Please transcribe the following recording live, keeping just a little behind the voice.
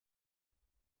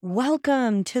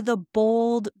Welcome to the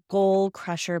Bold Goal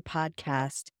Crusher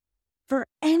podcast. For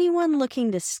anyone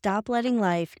looking to stop letting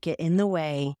life get in the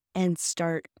way and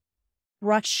start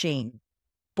crushing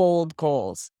bold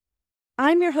goals.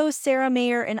 I'm your host, Sarah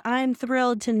Mayer, and I'm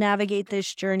thrilled to navigate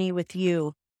this journey with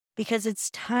you because it's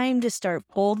time to start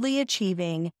boldly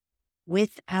achieving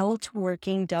without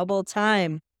working double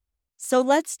time. So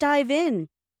let's dive in.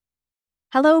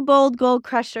 Hello, Bold Goal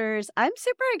Crushers. I'm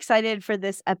super excited for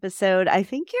this episode. I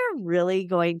think you're really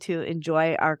going to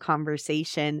enjoy our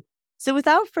conversation. So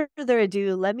without further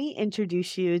ado, let me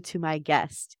introduce you to my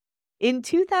guest. In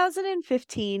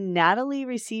 2015, Natalie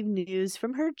received news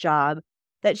from her job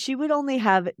that she would only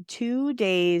have 2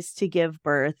 days to give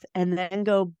birth and then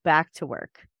go back to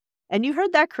work. And you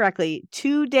heard that correctly,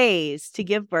 2 days to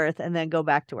give birth and then go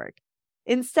back to work.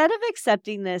 Instead of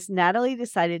accepting this, Natalie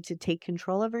decided to take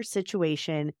control of her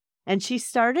situation, and she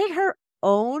started her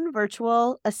own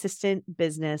virtual assistant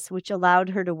business, which allowed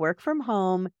her to work from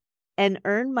home and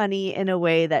earn money in a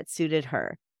way that suited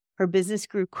her. Her business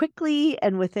grew quickly,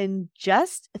 and within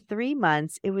just 3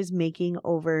 months, it was making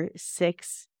over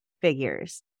 6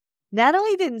 figures.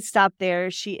 Natalie didn't stop there.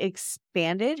 She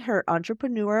expanded her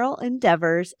entrepreneurial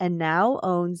endeavors and now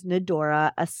owns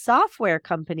Nadora, a software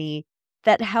company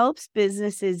that helps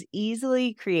businesses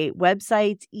easily create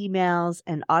websites, emails,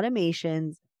 and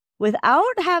automations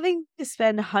without having to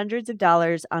spend hundreds of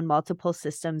dollars on multiple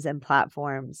systems and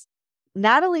platforms.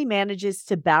 Natalie manages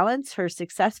to balance her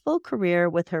successful career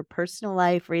with her personal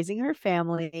life, raising her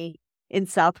family in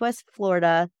Southwest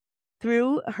Florida.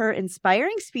 Through her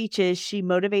inspiring speeches, she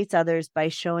motivates others by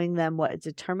showing them what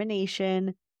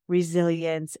determination,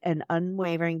 resilience, and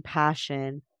unwavering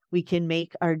passion we can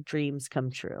make our dreams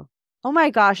come true. Oh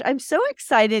my gosh, I'm so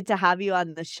excited to have you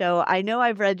on the show. I know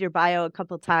I've read your bio a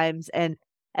couple times, and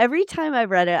every time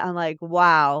I've read it, I'm like,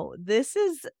 wow, this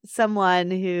is someone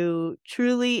who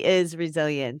truly is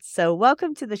resilient. So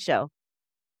welcome to the show.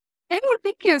 Hey, well,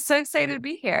 thank you. So excited to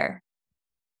be here.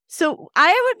 So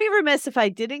I would be remiss if I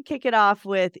didn't kick it off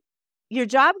with your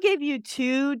job gave you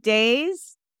 2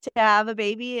 days to have a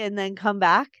baby and then come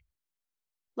back.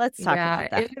 Let's talk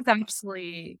about that. It was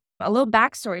actually a little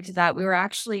backstory to that. We were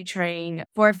actually training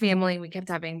for a family. We kept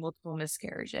having multiple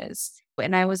miscarriages,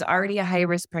 and I was already a high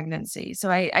risk pregnancy.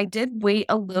 So I did wait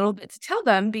a little bit to tell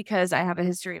them because I have a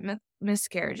history of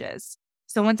miscarriages.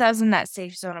 So once I was in that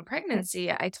safe zone of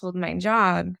pregnancy, I told my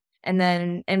job. And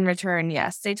then in return,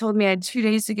 yes, they told me I had 2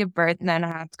 days to give birth and then I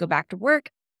have to go back to work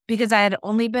because I had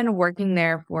only been working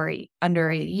there for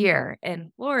under a year.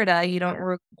 In Florida, you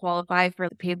don't qualify for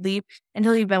paid leave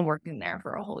until you've been working there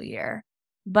for a whole year.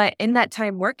 But in that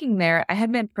time working there, I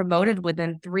had been promoted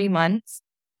within 3 months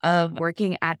of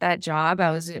working at that job.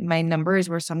 My numbers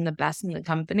were some of the best in the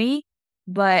company,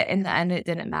 but in the end, it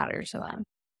didn't matter to them.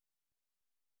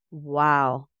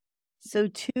 Wow. So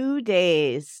 2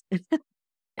 days. I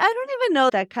don't even know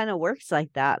that kind of works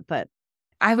like that, but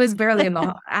I was barely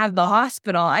at the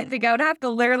hospital. I think I would have to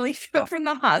literally go from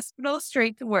the hospital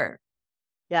straight to work.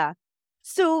 Yeah.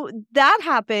 So that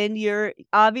happened. You're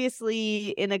obviously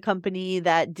in a company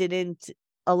that didn't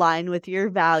align with your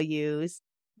values.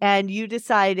 And you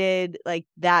decided like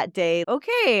that day,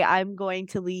 okay, I'm going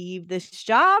to leave this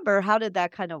job, or how did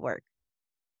that kind of work?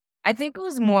 I think it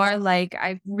was more like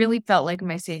I really felt like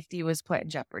my safety was put in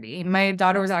jeopardy. My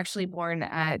daughter was actually born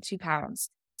at 2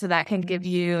 pounds. So that can give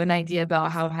you an idea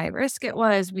about how high risk it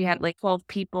was. We had like 12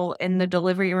 people in the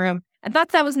delivery room. I thought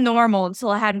that was normal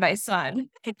until I had my son.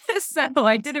 So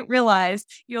I didn't realize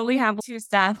you only have 2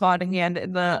 staff on hand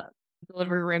in the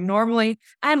delivery room. Normally,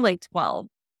 I had like 12.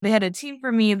 They had a team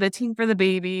for me, the team for the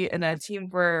baby, and a team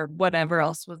for whatever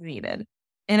else was needed.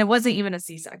 And it wasn't even a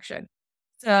C-section.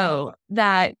 So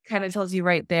that kind of tells you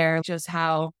right there just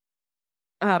how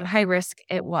high risk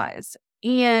it was.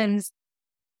 And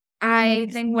I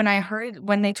think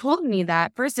when they told me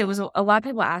that, first it was a lot of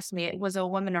people asked me, it was a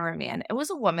woman or a man. It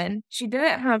was a woman. She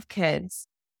didn't have kids.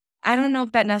 I don't know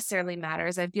if that necessarily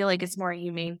matters. I feel like it's more a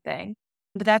humane thing.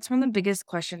 But that's one of the biggest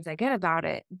questions I get about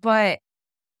it. But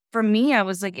for me, I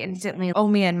was like instantly, oh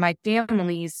man, my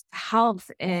family's health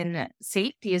and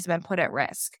safety has been put at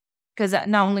risk. Because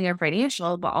not only our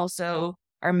financial, but also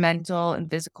our mental and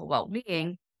physical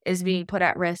well-being is being put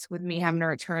at risk with me having to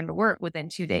return to work within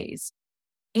 2 days.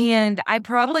 And I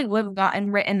probably would have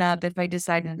gotten written up if I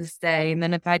decided to stay. And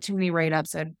then if I had too many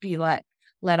write-ups, I'd be let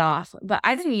off. But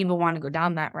I didn't even want to go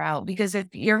down that route because if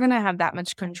you're going to have that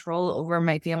much control over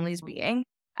my family's being,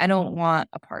 I don't want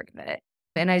a part of it.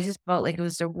 And I just felt like it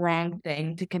was the wrong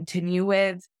thing to continue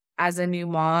with as a new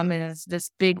mom. And it's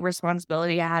this big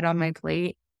responsibility I had on my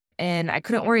plate. And I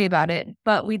couldn't worry about it,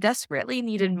 but we desperately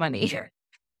needed money.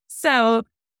 So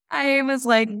I was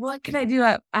like, what can I do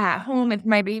at home if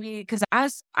my baby, because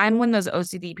I'm one of those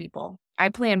OCD people. I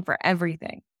plan for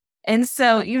everything. And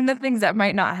so even the things that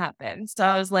might not happen. So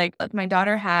I was like, if my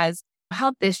daughter has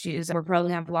health issues, we're probably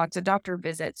gonna have lots of doctor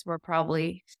visits.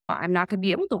 I'm not gonna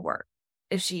be able to work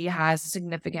if she has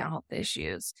significant health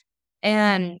issues.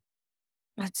 And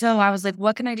so I was like,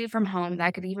 what can I do from home that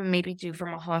I could even maybe do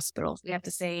from a hospital? If we have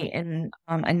to stay in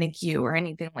a NICU or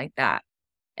anything like that.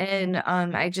 And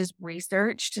I just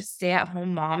researched stay at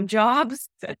home mom jobs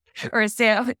or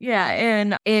yeah.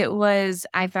 And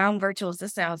I found virtual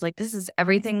assistant. I was like, this is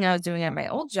everything I was doing at my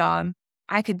old job.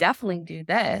 I could definitely do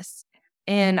this.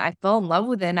 And I fell in love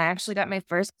with it. And I actually got my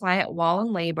first client while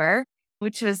in labor,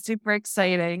 which was super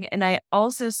exciting. And I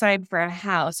also signed for a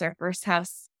house, our first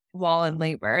house while in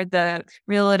labor. The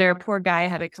realtor, poor guy,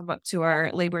 had to come up to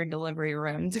our labor and delivery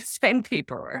room to sign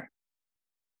paperwork.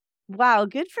 Wow,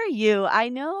 good for you. I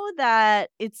know that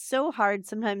it's so hard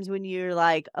sometimes when you're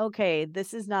like, okay,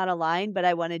 this is not aligned, but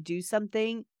I want to do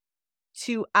something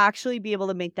to actually be able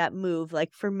to make that move.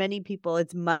 Like for many people,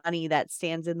 it's money that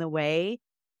stands in the way.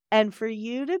 And for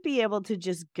you to be able to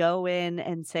just go in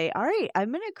and say, all right,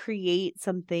 I'm going to create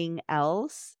something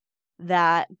else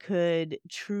that could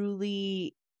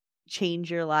truly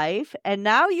change your life. And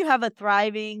now you have a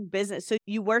thriving business. So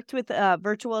you worked with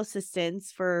virtual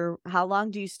assistants for how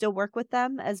long? Do you still work with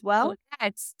them as Oh, well? yeah,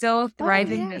 it's still a Oh,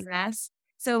 thriving yay. business.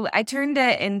 So I turned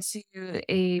it into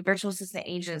a virtual assistant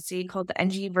agency called the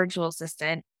NG Virtual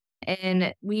Assistant. And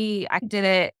I did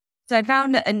it. So I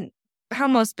found how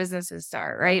most businesses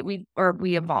start, right? We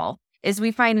evolve is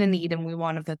we find a need and we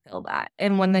want to fulfill that.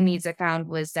 And one of the needs I found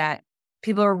was that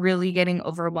people are really getting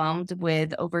overwhelmed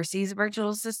with overseas virtual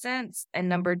assistants. And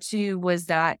number two was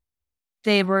that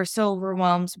they were so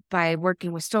overwhelmed by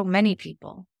working with so many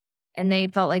people, and they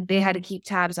felt like they had to keep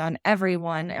tabs on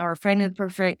everyone or find the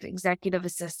perfect executive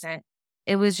assistant.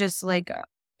 It was just like,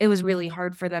 it was really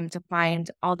hard for them to find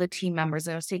all the team members.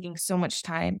 It was taking so much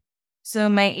time. So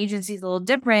my agency is a little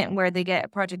different where they get a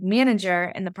project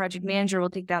manager, and the project manager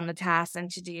will take down the tasks and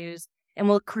to-dos and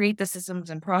will create the systems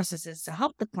and processes to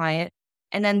help the client.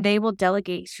 And then they will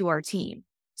delegate to our team.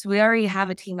 So we already have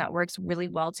a team that works really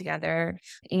well together,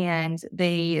 and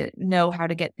they know how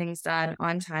to get things done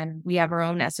on time. We have our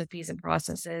own SOPs and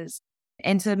processes.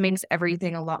 And so it makes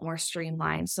everything a lot more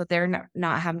streamlined. So they're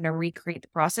not having to recreate the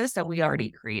process that we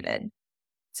already created.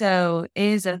 So it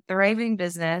is a thriving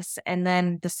business. And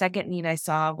then the second need I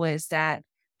saw was that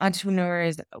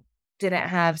entrepreneurs didn't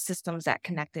have systems that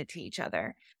connected to each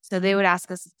other. So they would ask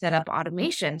us to set up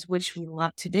automations, which we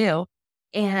love to do.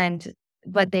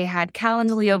 But they had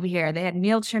Calendly over here, they had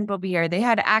MailChimp over here, they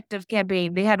had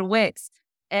ActiveCampaign, they had Wix,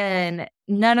 and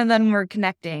none of them were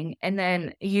connecting. And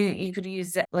then you could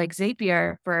use like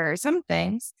Zapier for some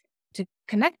things to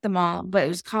connect them all, but it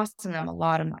was costing them a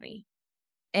lot of money.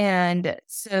 And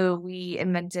so we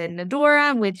invented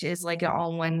Nadora, which is like an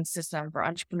all-in-one system for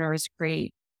entrepreneurs to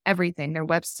create everything, their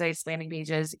websites, landing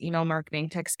pages, email marketing,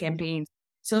 text campaigns,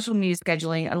 social media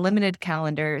scheduling, unlimited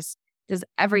calendars, does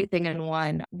everything in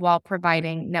one while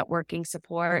providing networking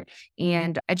support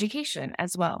and education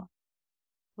as well.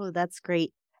 Oh, that's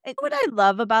great. And what I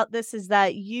love about this is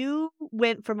that you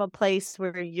went from a place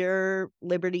where your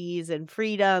liberties and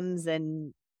freedoms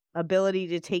and ability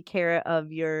to take care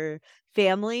of your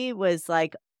family was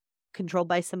like controlled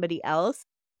by somebody else.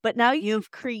 But now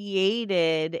you've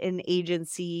created an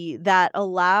agency that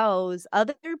allows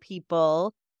other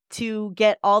people to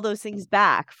get all those things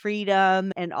back,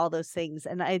 freedom and all those things.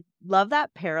 And I love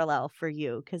that parallel for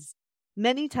you because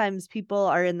many times people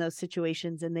are in those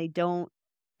situations and they don't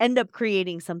end up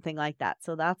creating something like that.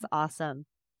 So that's awesome.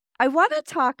 I want to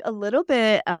talk a little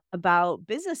bit about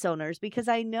business owners because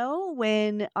I know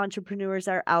when entrepreneurs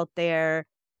are out there,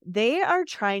 they are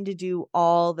trying to do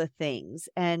all the things.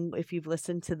 And if you've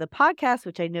listened to the podcast,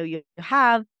 which I know you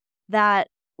have, that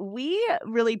we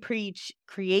really preach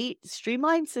create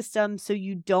streamlined systems so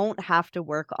you don't have to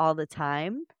work all the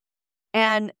time.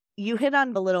 And you hit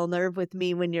on the little nerve with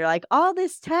me when you're like, all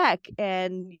this tech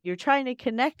and you're trying to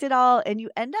connect it all and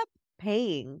you end up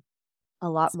paying a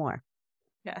lot more.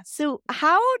 Yes. So,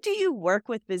 how do you work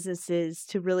with businesses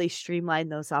to really streamline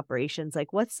those operations?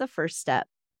 Like, what's the first step?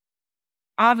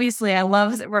 Obviously, I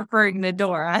love referring to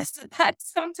Dora. So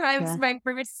that's sometimes Yeah. my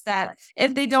first step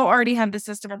if they don't already have the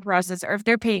system and process, or if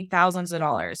they're paying thousands of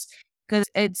dollars, because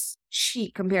it's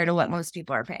cheap compared to what most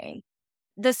people are paying.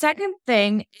 The second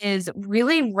thing is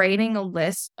really writing a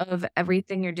list of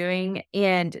everything you're doing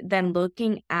and then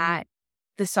looking at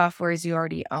the softwares you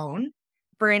already own.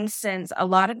 For instance, a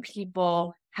lot of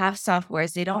people have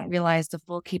softwares, they don't realize the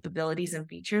full capabilities and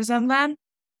features of them.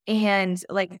 And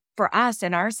like for us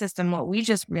in our system, what we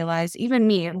just realized, even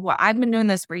me, and what I've been doing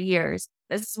this for years,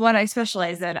 this is what I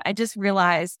specialize in. I just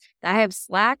realized that I have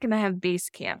Slack and I have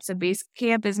Basecamp. So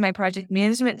Basecamp is my project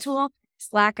management tool.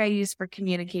 Slack I use for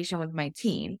communication with my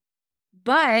team.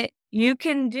 But you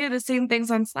can do the same things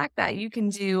on Slack that you can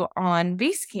do on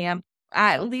Basecamp,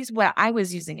 at least what I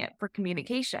was using it for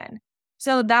communication.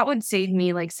 So that would save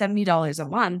me like $70 a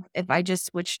month if I just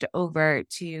switched over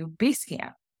to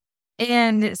Basecamp.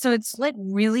 And so it's like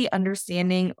really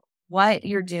understanding what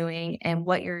you're doing and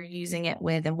what you're using it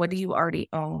with and what do you already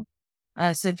own.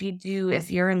 So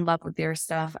if you're in love with your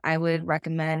stuff, I would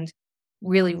recommend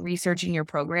really researching your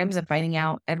programs and finding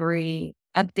out every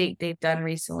update they've done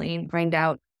recently and find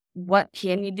out what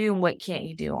can you do and what can't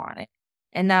you do on it.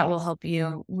 And that will help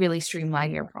you really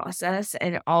streamline your process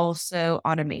and also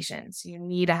automations. You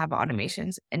need to have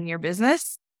automations in your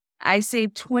business. I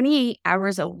save 28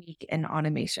 hours a week in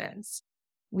automations.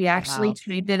 We actually Wow.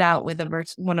 tried it out with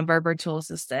one of our virtual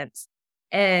assistants.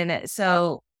 And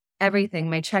so everything,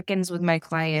 my check-ins with my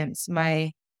clients,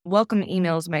 my welcome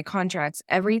emails, my contracts,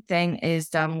 everything is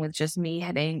done with just me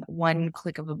hitting one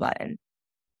click of a button.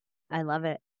 I love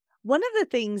it. One of the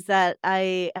things that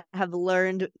I have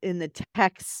learned in the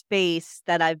tech space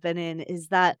that I've been in is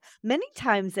that many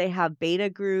times they have beta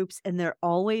groups and they're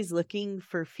always looking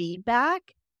for feedback.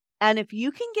 And if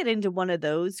you can get into one of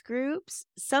those groups,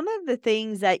 some of the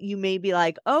things that you may be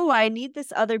like, oh, I need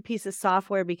this other piece of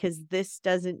software because this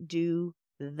doesn't do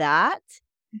that.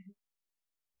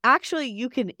 Actually, you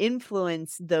can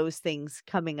influence those things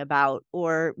coming about,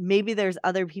 or maybe there's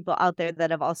other people out there that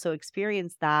have also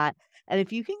experienced that. And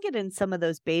if you can get in some of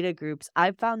those beta groups,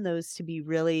 I've found those to be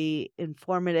really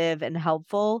informative and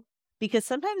helpful because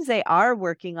sometimes they are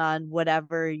working on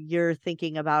whatever you're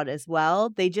thinking about as well.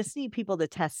 They just need people to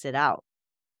test it out.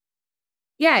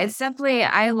 Yeah, it's definitely,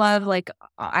 I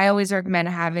always recommend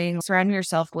surrounding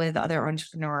yourself with other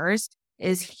entrepreneurs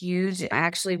is huge. I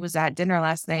actually was at dinner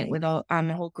last night with a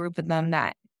whole group of them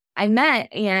that I met,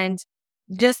 and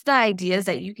just the ideas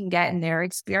that you can get in their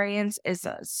experience is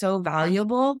so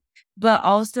valuable, but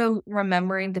also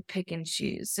remembering to pick and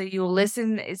choose. So you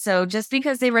listen. So just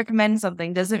because they recommend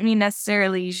something doesn't mean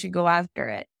necessarily you should go after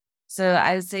it. So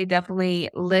I would say definitely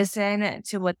listen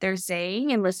to what they're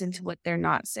saying and listen to what they're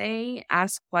not saying.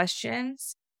 Ask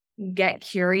questions, get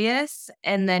curious,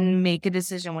 and then make a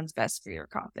decision what's best for your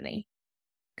company.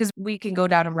 Because we can go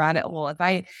down a rabbit hole.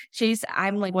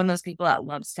 I'm like one of those people that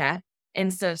loves tech.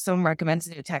 And so if someone recommends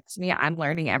a new tech to me, I'm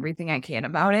learning everything I can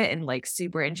about it and like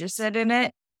super interested in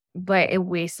it. But it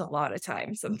wastes a lot of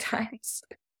time sometimes.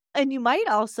 And you might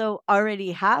also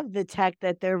already have the tech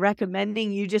that they're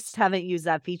recommending. You just haven't used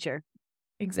that feature.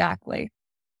 Exactly.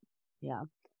 Yeah.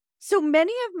 So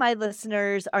many of my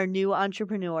listeners are new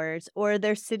entrepreneurs, or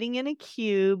they're sitting in a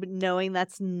cube knowing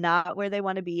that's not where they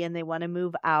want to be and they want to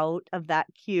move out of that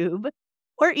cube,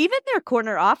 or even their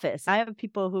corner office. I have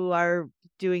people who are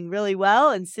doing really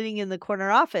well and sitting in the corner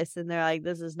office and they're like,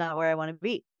 this is not where I want to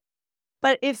be.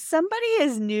 But if somebody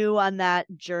is new on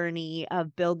that journey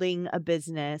of building a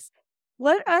business,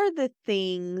 what are the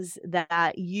things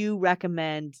that you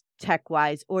recommend tech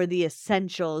wise or the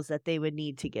essentials that they would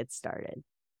need to get started?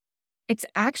 It's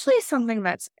actually something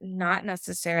that's not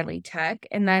necessarily tech,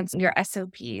 and that's your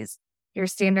SOPs, your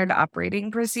standard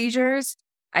operating procedures.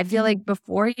 I feel like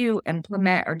before you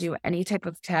implement or do any type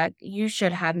of tech, you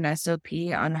should have an SOP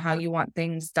on how you want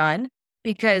things done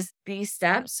because these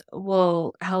steps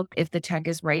will help if the tech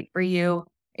is right for you,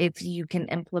 if you can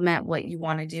implement what you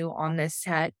want to do on this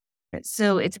tech.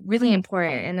 So it's really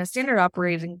important. And a standard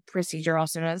operating procedure,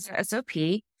 also known as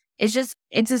SOP,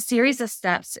 it's a series of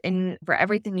steps in for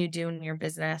everything you do in your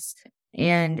business.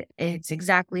 And it's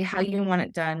exactly how you want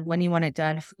it done, when you want it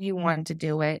done, who you want to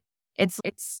do it.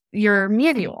 It's your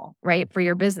manual, right, for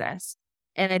your business.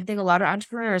 And I think a lot of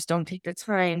entrepreneurs don't take the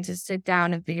time to sit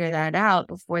down and figure that out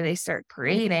before they start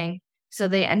creating. So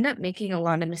they end up making a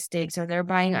lot of mistakes or they're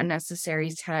buying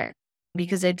unnecessary tech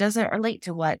because it doesn't relate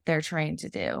to what they're trying to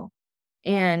do.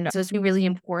 And so it's really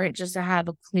important just to have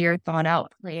a clear, thought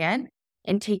out plan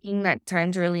and taking that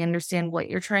time to really understand what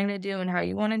you're trying to do and how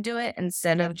you want to do it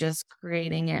instead of just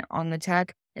creating it on the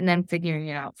tech and then figuring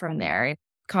it out from there. It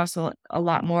costs a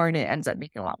lot more and it ends up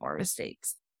making a lot more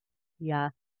mistakes. Yeah,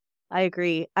 I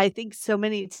agree. I think so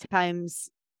many times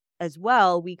as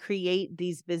well, we create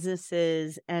these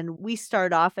businesses and we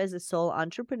start off as a sole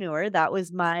entrepreneur. That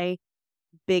was my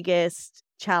biggest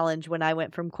challenge when I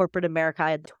went from corporate America.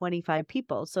 I had 25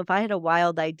 people. So if I had a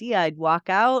wild idea, I'd walk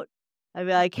out. I'd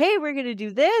be like, hey, we're going to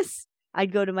do this.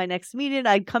 I'd go to my next meeting.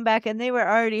 I'd come back and they were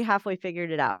already halfway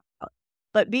figured it out.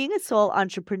 But being a sole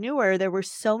entrepreneur, there were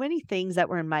so many things that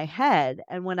were in my head.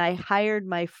 And when I hired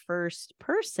my first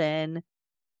person,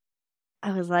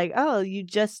 I was like, "Oh, you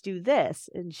just do this."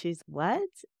 And she's, "What?"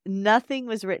 Nothing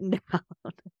was written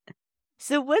down.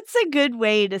 So what's a good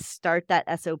way to start that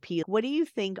SOP? What do you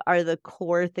think are the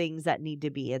core things that need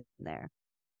to be in there?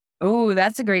 Oh,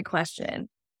 that's a great question.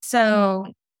 So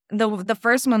the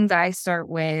first one that I start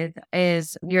with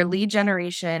is your lead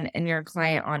generation and your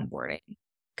client onboarding.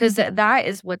 Because that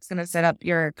is what's going to set up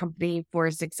your company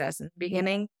for success in the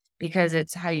beginning, because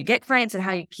it's how you get clients and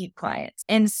how you keep clients.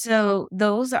 And so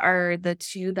those are the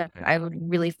two that I would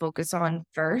really focus on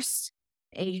first.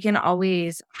 And you can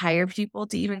always hire people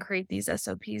to even create these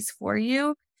SOPs for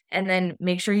you. And then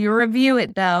make sure you review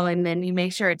it though, and then you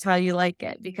make sure it's how you like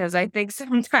it. Because I think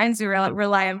sometimes we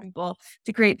rely on people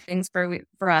to create things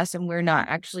for us, and we're not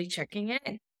actually checking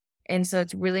it. And so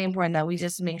it's really important that we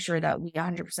just make sure that we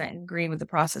 100% agree with the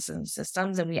processes and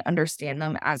systems, and we understand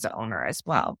them as an owner as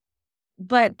well.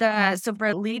 But so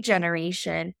for lead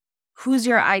generation, who's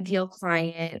your ideal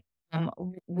client?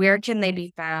 Where can they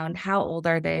be found? How old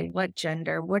are they? What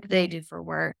gender? What do they do for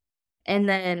work? And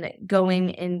then going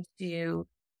into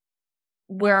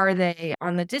where are they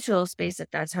on the digital space if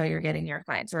that's how you're getting your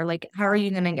clients? Or like, how are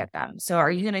you going to get them? So are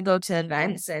you going to go to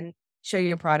events and show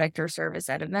your product or service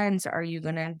at events? Are you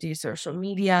going to do social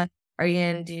media? Are you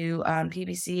going to do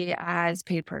PPC ads,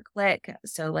 pay per click?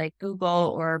 So like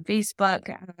Google or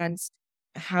Facebook ads.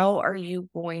 How are you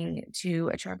going to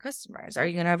attract customers? Are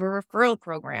you going to have a referral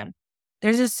program?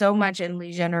 There's just so much in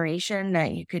lead generation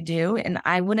that you could do. And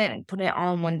I wouldn't put it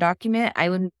all in one document. I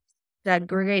would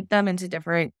segregate them into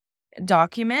different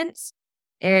documents.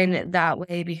 And that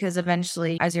way, because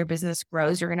eventually as your business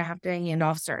grows, you're going to have to hand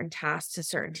off certain tasks to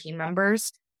certain team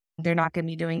members. They're not going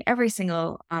to be doing every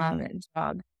single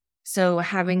job. So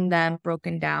having them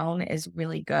broken down is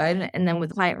really good. And then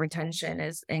with client retention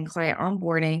is and client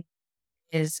onboarding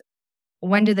is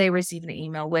when do they receive an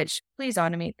email, which please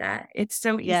automate that. It's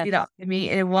so Yes. easy to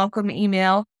automate a welcome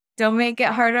email. Don't make it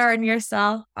harder on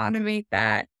yourself. Automate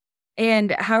that.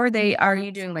 And how are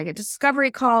you doing like a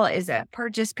discovery call? Is it a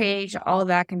purchase page? All of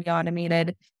that can be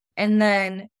automated. And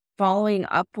then following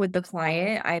up with the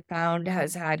client, I found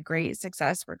has had great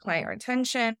success for client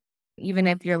retention. Even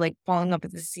if you're like following up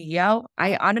with the CEO,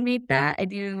 I automate that. I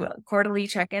do quarterly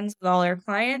check-ins with all our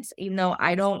clients, even though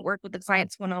I don't work with the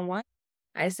clients one-on-one.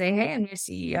 I say, "Hey, I'm your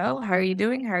CEO. How are you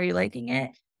doing? How are you liking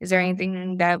it? Is there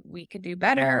anything that we could do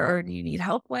better or do you need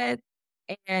help with?"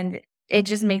 And it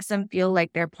just makes them feel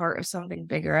like they're part of something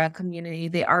bigger, a community.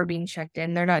 They are being checked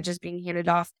in. They're not just being handed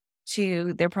off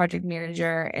to their project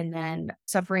manager and then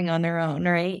suffering on their own,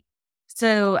 right?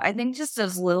 So I think just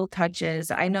those little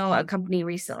touches. I know a company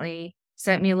recently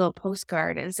sent me a little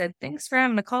postcard and said, "Thanks for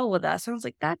having a call with us." I was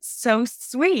like, "That's so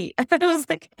sweet." It was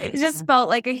like, it just felt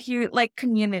like a huge like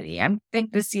community. I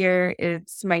think this year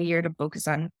it's my year to focus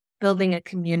on building a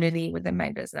community within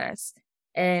my business.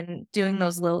 And doing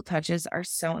those little touches are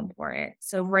so important.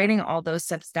 So writing all those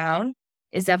steps down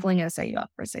is definitely going to set you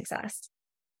up for success.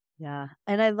 Yeah.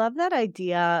 And I love that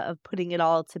idea of putting it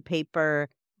all to paper.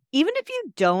 Even if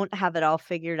you don't have it all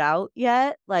figured out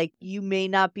yet, like you may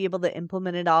not be able to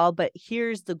implement it all, but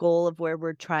here's the goal of where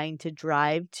we're trying to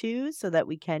drive to so that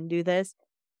we can do this.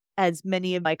 As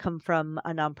many of I come from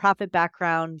a nonprofit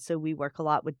background, so we work a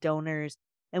lot with donors,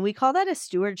 and we call that a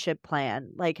stewardship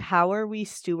plan. Like, how are we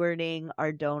stewarding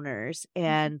our donors?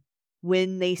 And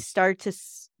when they start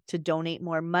to donate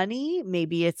more money,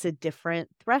 maybe it's a different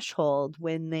threshold.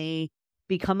 When they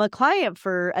become a client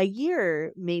for a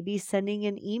year, maybe sending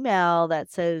an email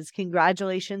that says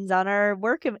congratulations on our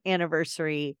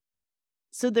anniversary.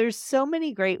 So there's so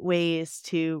many great ways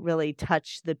to really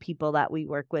touch the people that we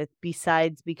work with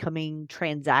besides becoming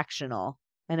transactional.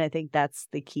 And I think that's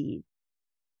the key.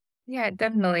 Yeah,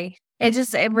 definitely.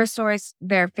 It restores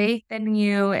their faith in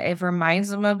you. It reminds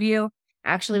them of you.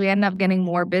 Actually, we end up getting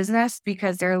more business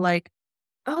because they're like,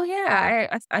 "Oh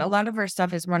yeah, a lot of our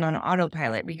stuff is run on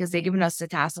autopilot because they've given us the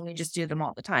tasks and we just do them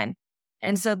all the time."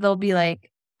 And so they'll be like,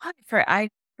 "What? I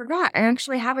forgot. I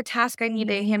actually have a task I need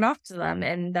to hand off to them,"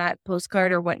 and that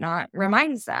postcard or whatnot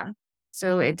reminds them.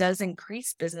 So it does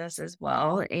increase business as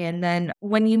well. And then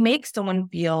when you make someone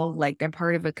feel like they're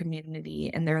part of a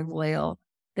community and they're loyal,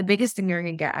 the biggest thing you're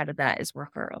going to get out of that is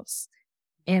referrals.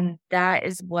 And that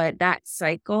is what that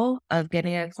cycle of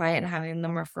getting a client, having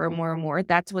them refer more and more,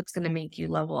 that's what's going to make you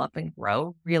level up and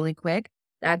grow really quick.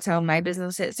 That's how my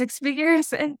business hit 6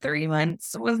 figures in 3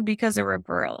 months was because of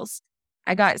referrals.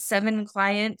 I got 7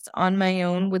 clients on my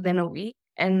own within a week,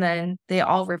 and then they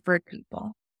all referred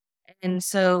people. And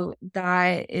so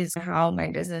that is how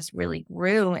my business really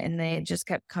grew. And they just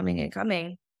kept coming and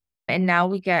coming. And now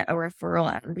we get a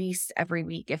referral at least every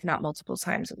week, if not multiple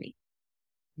times a week.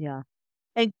 Yeah.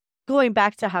 And going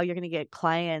back to how you're going to get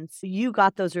clients, you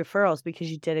got those referrals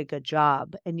because you did a good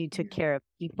job and you took care of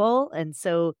people. And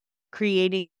so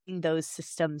creating those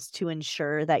systems to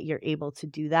ensure that you're able to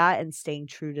do that and staying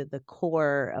true to the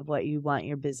core of what you want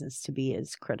your business to be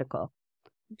is critical.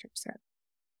 100%.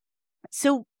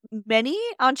 So many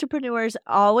entrepreneurs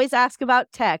always ask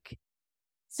about tech.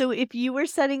 So if you were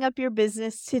setting up your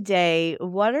business today,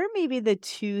 what are maybe the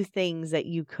two things that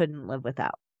you couldn't live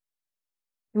without?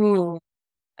 Ooh,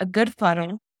 a good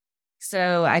funnel.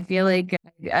 So I feel like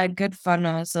a good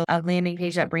funnel, so a landing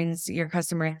page that brings your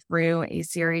customer through a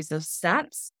series of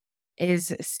steps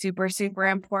is super, super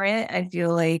important. I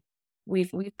feel like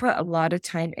we've put a lot of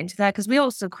time into that because we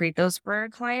also create those for our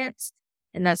clients,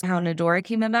 and that's how Nadora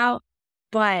came about.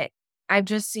 But I've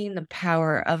just seen the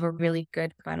power of a really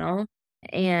good funnel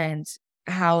and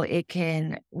how it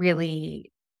can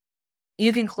really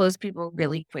you can close people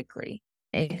really quickly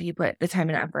if you put the time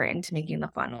and effort into making the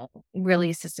funnel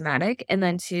really systematic. And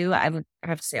then two, I would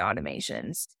have to say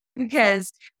automations.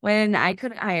 Because when I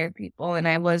couldn't hire people and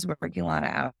I was working a lot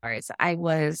of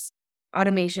hours,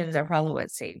 automations are probably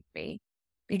what saved me.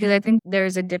 Because I think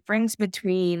there's a difference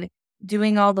between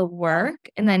doing all the work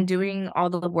and then doing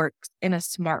all the work in a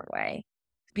smart way.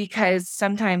 Because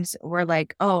sometimes we're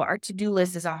like, oh, our to-do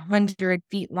list is 100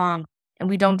 feet long and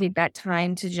we don't take that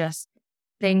time to just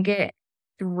think it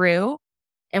through,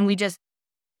 and we just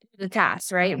do the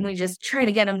tasks, right? And we just try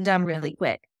to get them done really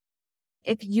quick.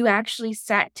 If you actually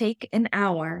take an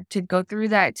hour to go through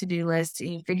that to-do list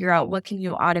and you figure out what can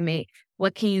you automate,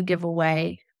 what can you give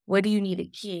away, what do you need to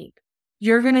keep,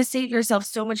 you're going to save yourself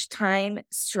so much time,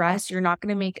 stress. You're not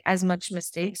going to make as much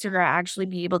mistakes. You're going to actually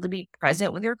be able to be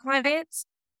present with your clients.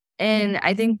 And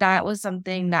I think that was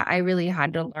something that I really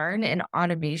had to learn. And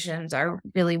automations are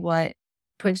really what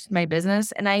pushed my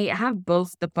business. And I have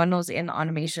both the funnels and the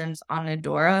automations on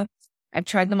Nadora. I've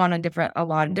tried them on a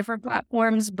lot of different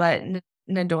platforms, but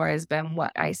Nadora has been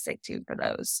what I stick to for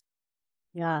those.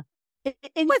 Yeah.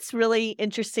 And what's really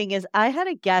interesting is I had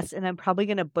a guess, and I'm probably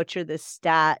going to butcher this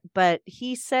stat, but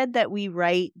he said that we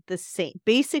write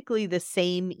basically the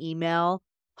same email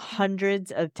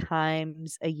hundreds of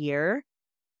times a year.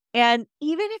 And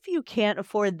even if you can't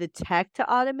afford the tech to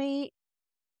automate,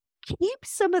 keep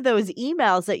some of those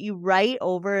emails that you write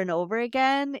over and over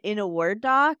again in a Word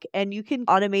doc, and you can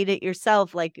automate it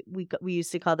yourself. Like we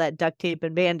used to call that duct tape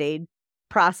and Band-Aid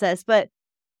process. But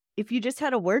if you just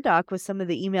had a Word doc with some of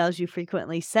the emails you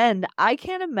frequently send, I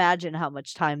can't imagine how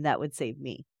much time that would save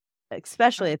me,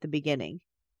 especially at the beginning.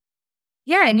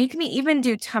 Yeah, and you can even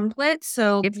do templates.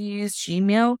 So if you use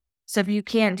Gmail, so if you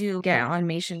can't get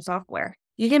automation software,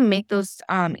 you can make those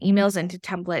emails into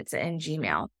templates in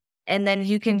Gmail. And then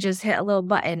you can just hit a little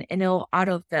button and it'll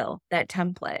autofill that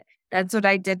template. That's what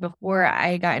I did before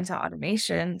I got into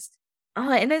automations.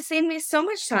 And it saved me so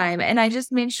much time. And I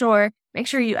just make sure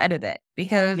you edit it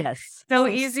because Yes. so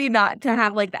easy not to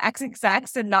have like the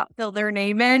XXX and not fill their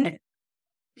name in.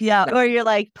 Yeah. Or you're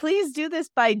like, please do this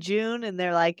by June. And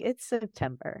they're like, it's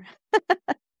September.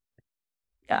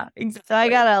 Yeah, exactly. So I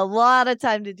got a lot of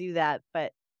time to do that.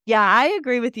 But yeah, I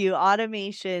agree with you.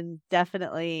 Automation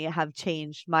definitely have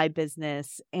changed my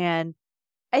business. And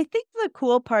I think the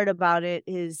cool part about it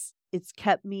is it's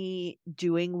kept me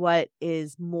doing what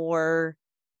is more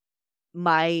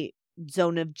my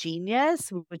zone of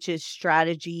genius, which is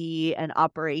strategy and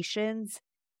operations.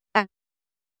 And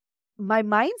my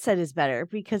mindset is better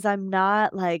because I'm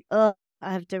not like, oh,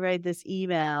 I have to write this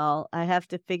email. I have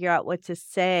to figure out what to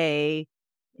say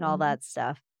and all that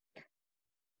stuff.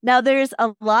 Now, there's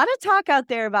a lot of talk out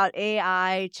there about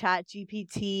AI, Chat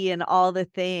GPT, and all the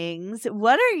things.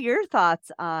 What are your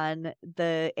thoughts on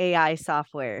the AI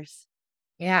softwares?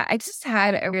 Yeah, I just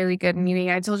had a really good meeting.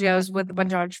 I told you I was with a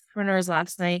bunch of entrepreneurs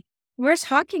last night. We were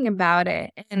talking about it,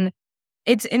 and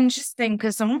it's interesting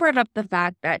because someone brought up the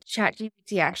fact that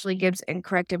ChatGPT actually gives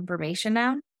incorrect information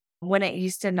now when it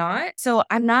used to not. So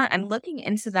I'm looking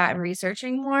into that and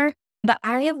researching more, but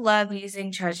I love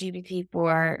using ChatGPT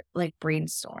for like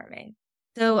brainstorming.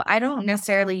 So I don't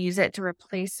necessarily use it to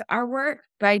replace our work,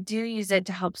 but I do use it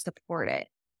to help support it.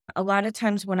 A lot of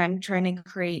times when I'm trying to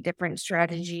create different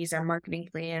strategies or marketing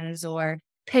plans or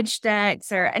pitch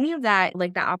decks or any of that,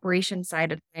 like the operation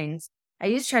side of things, I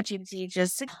use ChatGPT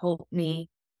just to help me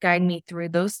guide me through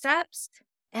those steps.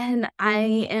 And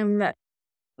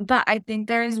but I think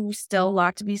there's still a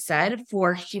lot to be said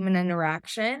for human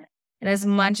interaction. And as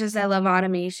much as I love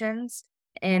automations,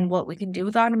 and what we can do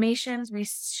with automations, we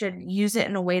should use it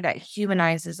in a way that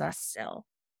humanizes us still.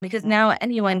 Because now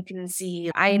anyone can see.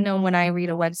 I know when I read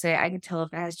a website, I can tell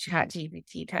if it has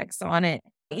ChatGPT text on it,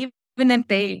 even if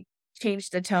they change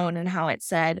the tone and how it's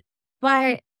said.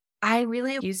 But I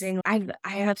really I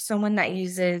have someone that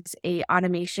uses a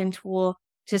automation tool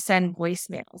to send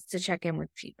voicemails to check in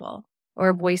with people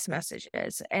or voice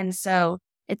messages. And so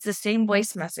it's the same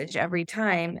voice message every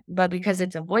time, but because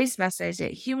it's a voice message,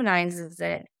 it humanizes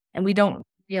it and we don't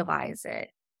realize it.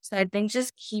 So I think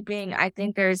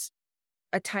there's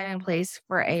a time and place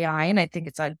for AI, and I think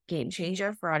it's a game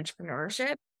changer for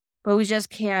entrepreneurship. But we just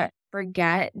can't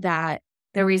forget that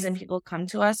the reason people come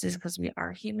to us is because we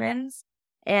are humans.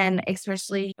 And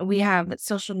especially we have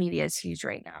social media is huge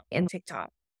right now in TikTok.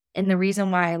 And the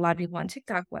reason why a lot of people on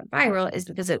TikTok went viral is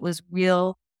because it was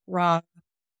real, raw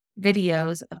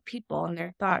videos of people and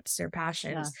their thoughts, their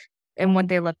passions, and what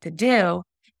they love to do.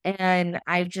 And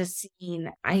I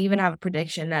even have a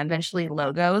prediction that eventually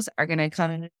logos are going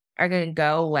to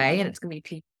go away and it's going to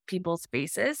be people's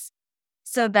faces.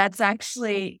 So that's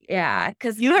actually,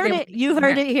 because You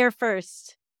heard it here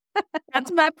first.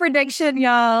 That's my prediction,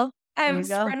 y'all. I've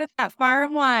spread it that far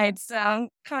and wide. So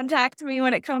contact me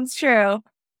when it comes true.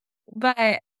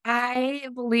 But I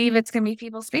believe it's going to be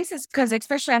people's faces because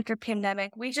especially after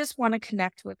pandemic, we just want to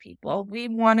connect with people. We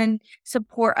want to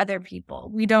support other people.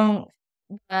 We don't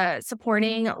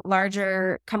supporting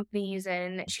larger companies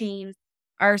and chains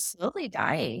are slowly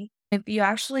dying. If you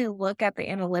actually look at the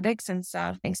analytics and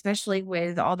stuff, especially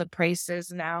with all the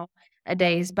prices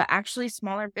nowadays, but actually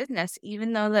smaller business,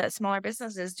 even though the smaller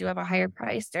businesses do have a higher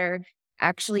price, they're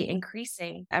actually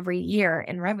increasing every year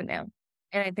in revenue.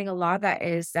 And I think a lot of that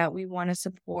is that we want to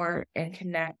support and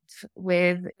connect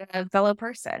with a fellow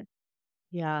person.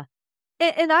 Yeah.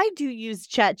 And I do use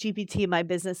ChatGPT in my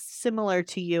business, similar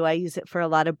to you. I use it for a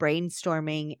lot of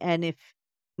brainstorming. And if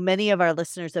many of our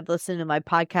listeners have listened to my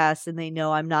podcast and they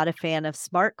know I'm not a fan of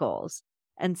SMART goals.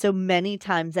 And so many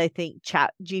times I think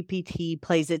ChatGPT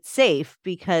plays it safe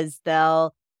because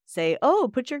they'll say,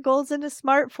 oh, put your goals in a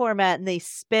SMART format. And they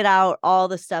spit out all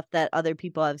the stuff that other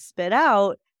people have spit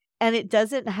out. And it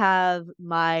doesn't have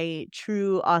my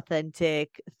true,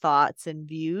 authentic thoughts and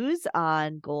views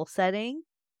on goal setting.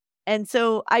 And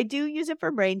so I do use it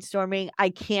for brainstorming. I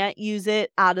can't use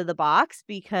it out of the box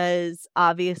because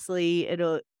obviously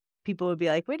people would be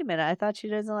like, wait a minute, I thought she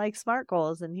doesn't like SMART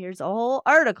goals. And here's a whole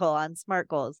article on SMART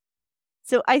goals.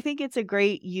 So I think it's a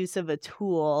great use of a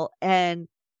tool. And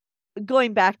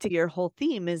going back to your whole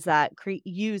theme is that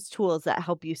use tools that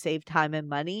help you save time and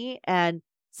money. And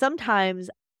sometimes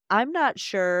I'm not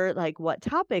sure like what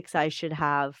topics I should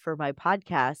have for my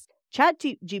podcast.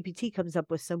 ChatGPT comes up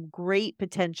with some great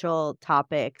potential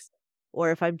topics.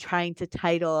 Or if I'm trying to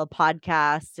title a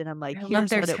podcast and I'm like,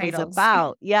 here's what it was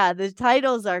about. Yeah, the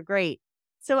titles are great.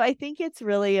 So I think it's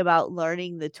really about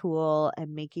learning the tool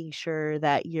and making sure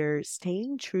that you're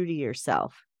staying true to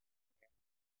yourself.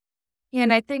 Yeah,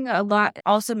 and I think a lot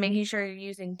also making sure you're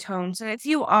using tone. So if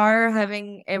you are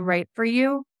having it right for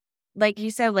you, like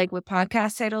you said, like with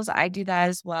podcast titles, I do that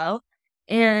as well.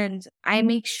 And I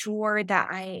make sure that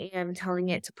I am telling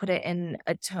it to put it in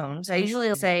a tone. So I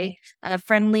usually say a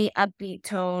friendly, upbeat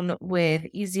tone with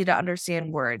easy to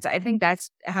understand words. I think that's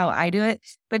how I do it.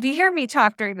 But if you hear me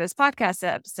talk during this podcast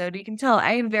episode, you can tell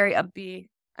I am very upbeat.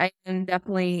 I am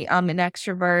definitely an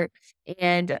extrovert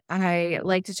and I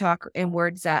like to talk in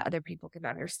words that other people can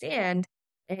understand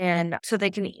and so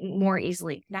they can more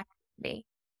easily connect with me.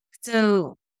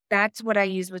 So that's what I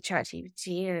use with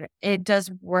ChatGPT and it does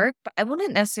work, but I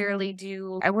wouldn't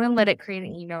let it create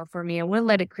an email for me. I wouldn't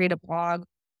let it create a blog,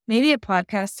 maybe a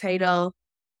podcast title.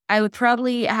 I would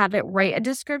probably have it write a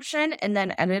description and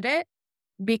then edit it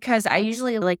because I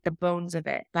usually like the bones of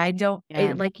it, but I don't,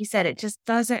 like you said,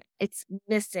 it's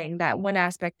missing that one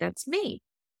aspect that's me.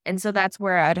 And so that's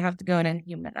where I'd have to go in and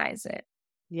humanize it.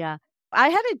 Yeah. I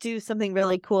had to do something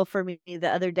really cool for me the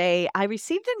other day. I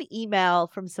received an email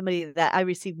from somebody that I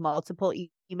received multiple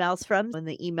emails from. In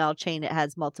the email chain, it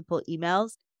has multiple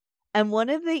emails. And one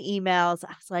of the emails, I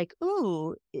was like,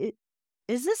 ooh,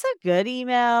 is this a good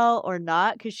email or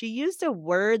not? Because she used a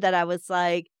word that I was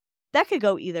like, that could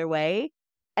go either way.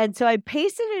 And so I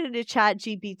pasted it into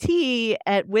ChatGPT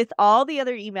with all the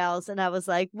other emails. And I was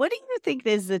like, what do you think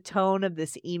is the tone of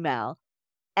this email?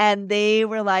 And they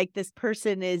were like, this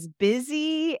person is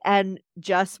busy and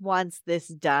just wants this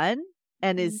done.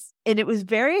 And it was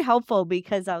very helpful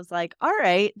because I was like, all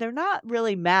right, they're not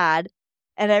really mad.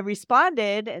 And I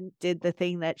responded and did the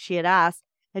thing that she had asked.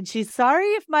 And she's sorry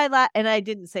if and I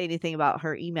didn't say anything about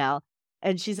her email.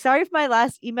 And she's sorry if my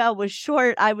last email was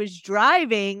short. I was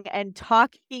driving and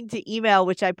talking to email,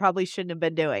 which I probably shouldn't have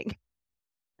been doing.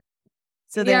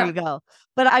 So there Yeah. you go.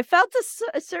 But I felt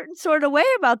a certain sort of way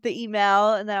about the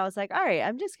email. And then I was like, all right,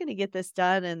 I'm just going to get this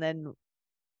done. And then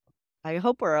I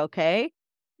hope we're okay.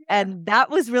 Yeah. And that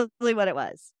was really what it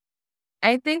was.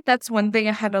 I think that's one thing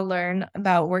I had to learn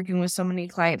about working with so many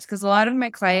clients, because a lot of my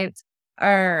clients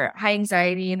are high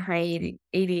anxiety and high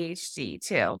ADHD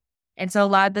too. And so a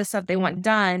lot of the stuff they want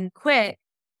done quick,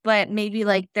 but maybe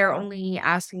like they're only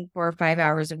asking for 5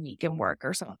 hours a week in work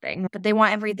or something, but they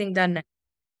want everything done,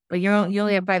 but you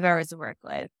only have 5 hours of work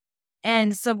life.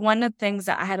 And so one of the things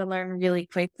that I had to learn really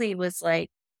quickly was like,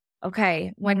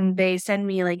 okay, when they send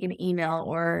me like an email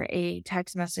or a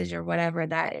text message or whatever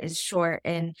that is short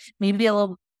and maybe a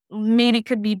little, maybe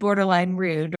could be borderline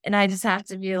rude. And I just have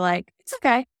to be like, it's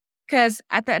okay. Because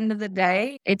at the end of the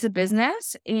day, it's a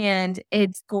business and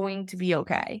it's going to be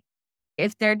okay.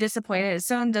 If they're disappointed, if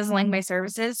someone doesn't like my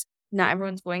services, not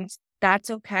everyone's going to, that's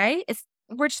okay.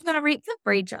 We're just going to rate them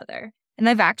for each other. And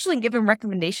I've actually given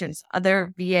recommendations to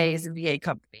other VAs and VA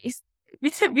companies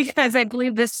because I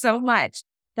believe this so much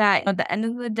that at the end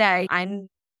of the day,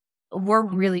 we're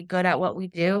really good at what we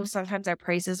do. Sometimes our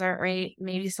prices aren't right.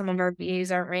 Maybe some of our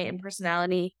VAs aren't right in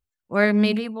personality, or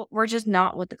maybe we're just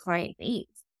not what the client needs.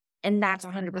 And that's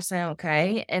 100%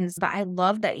 okay. But I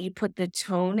love that you put the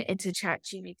tone into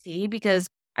ChatGPT, because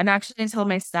I'm actually going to tell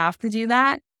my staff to do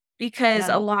that, because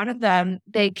Yeah. a lot of them,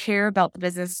 they care about the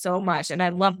business so much and I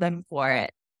love them for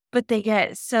it. But they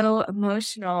get so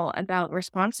emotional about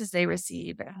responses they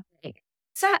receive. And I'm like,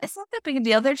 it's not that big a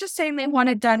deal. They're just saying they want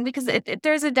it done because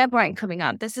there's a deadline coming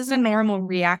up. This is a normal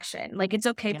reaction. Like, it's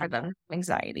okay Yeah. for them,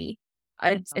 anxiety.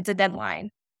 It's a deadline.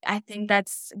 I think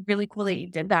that's really cool that you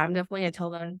did that. I'm definitely gonna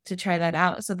tell them to try that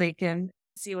out so they can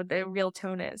see what the real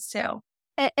tone is too.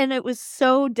 And it was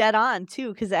so dead on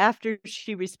too, because after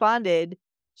she responded,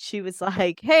 she was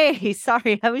like, "Hey,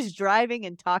 sorry, I was driving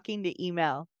and talking to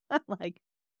email." I'm like,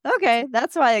 "Okay,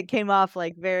 that's why it came off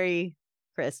like very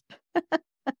crisp."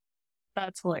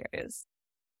 That's hilarious.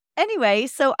 Anyway,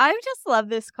 so I just love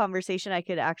this conversation. I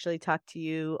could actually talk to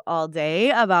you all day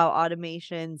about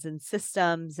automations and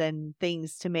systems and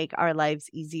things to make our lives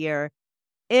easier.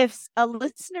 If a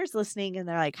listener's listening and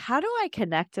they're like, "How do I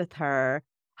connect with her?"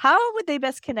 How would they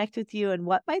best connect with you and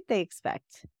what might they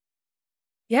expect?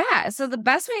 Yeah. So the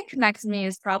best way to connect with me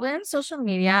is probably on social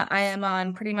media. I am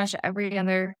on pretty much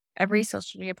every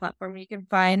social media platform you can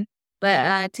find.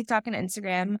 But TikTok and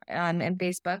Instagram and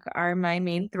Facebook are my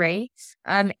main three.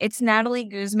 It's Natalie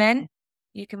Guzman.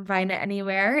 You can find it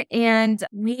anywhere. And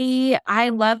I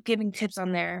love giving tips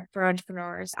on there for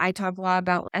entrepreneurs. I talk a lot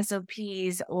about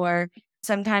SOPs, or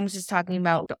sometimes just talking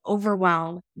about the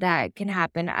overwhelm that can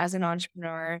happen as an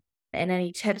entrepreneur, and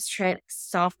any tips,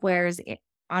 tricks, softwares,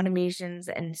 automations,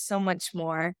 and so much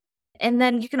more. And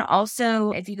then you can also,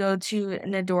 if you go to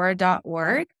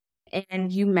Nadora.org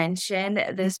and you mention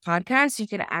this podcast, you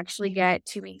can actually get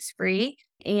 2 weeks free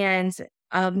and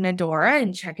of Nadora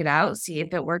and check it out, see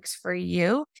if it works for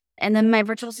you. And then my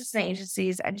virtual assistant agency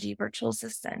is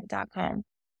ngvirtualassistant.com.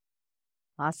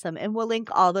 Awesome. And we'll link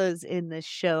all those in the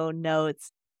show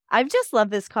notes. I've just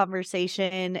loved this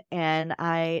conversation and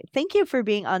I thank you for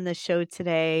being on the show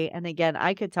today. And again,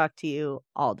 I could talk to you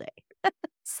all day.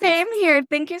 Same here.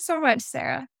 Thank you so much,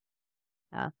 Sarah.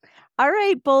 All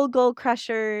right, bold goal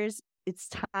crushers. It's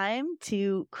time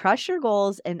to crush your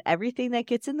goals and everything that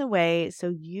gets in the way so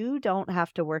you don't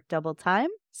have to work double time.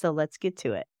 So let's get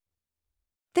to it.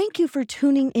 Thank you for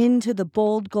tuning in to the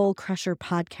Bold Goal Crusher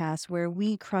podcast, where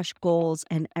we crush goals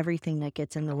and everything that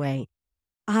gets in the way.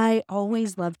 I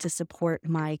always love to support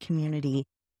my community.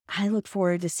 I look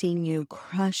forward to seeing you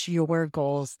crush your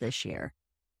goals this year.